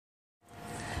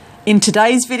In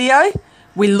today's video,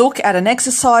 we look at an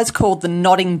exercise called the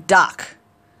nodding duck.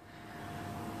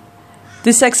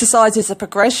 This exercise is a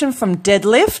progression from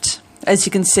deadlift. As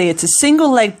you can see, it's a single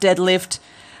leg deadlift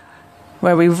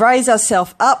where we raise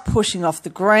ourselves up, pushing off the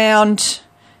ground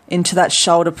into that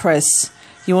shoulder press.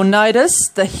 You will notice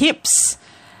the hips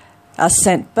are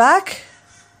sent back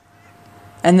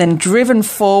and then driven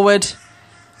forward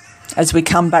as we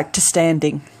come back to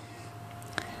standing.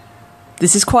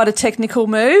 This is quite a technical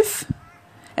move,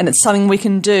 and it's something we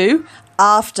can do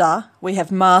after we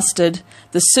have mastered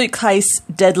the suitcase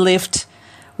deadlift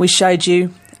we showed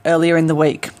you earlier in the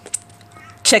week.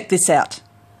 Check this out.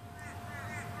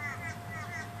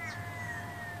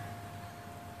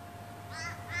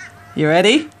 You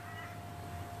ready?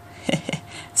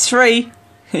 3,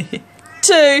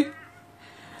 2,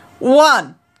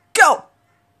 1, go!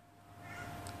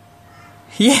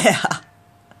 Yeah!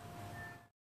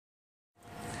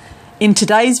 In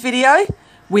today's video,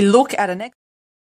 we look at an